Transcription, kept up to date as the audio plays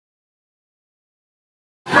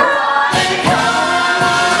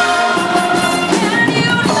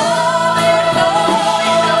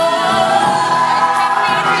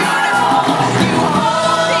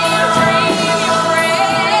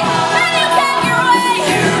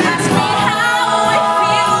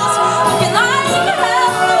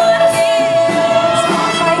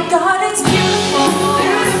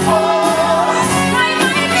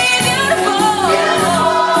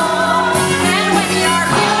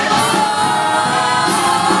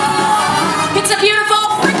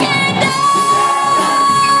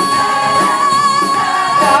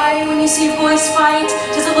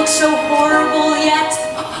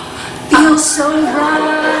so right.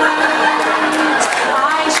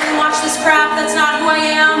 I shouldn't watch this crap, that's not who I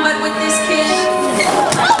am, but with this kid.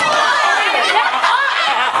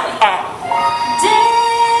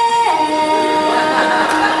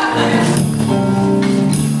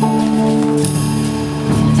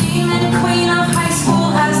 Demon queen of high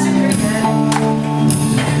school has decreed.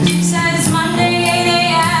 She says Monday 8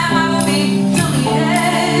 a.m. I will be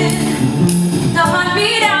deleted. They'll hunt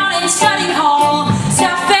me down in study hall,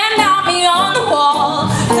 stuff and mount me on the wall.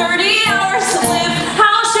 30 hours to live,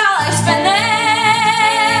 how shall I spend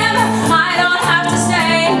them? I don't have to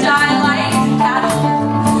stay and die like cattle.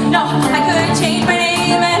 No, I could change my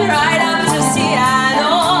name and ride up to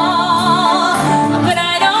Seattle, but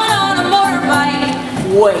I don't own a motorbike.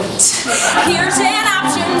 Wait, here's an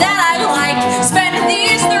option that I like. Spend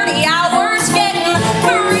these 30 hours getting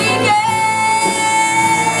freaky.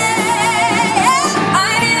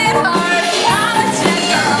 I'm in it hard, I'm a dead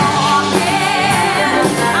girl walking.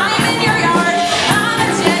 I'm in your yard, I'm a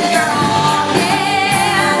dead girl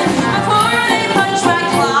walking. Before they punch my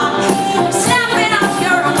clock, I'm snapping off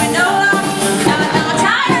your window lock. I'm not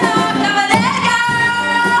tired of a dead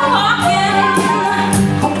girl walking.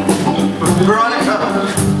 Veronica,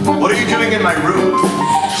 what are you doing in my room?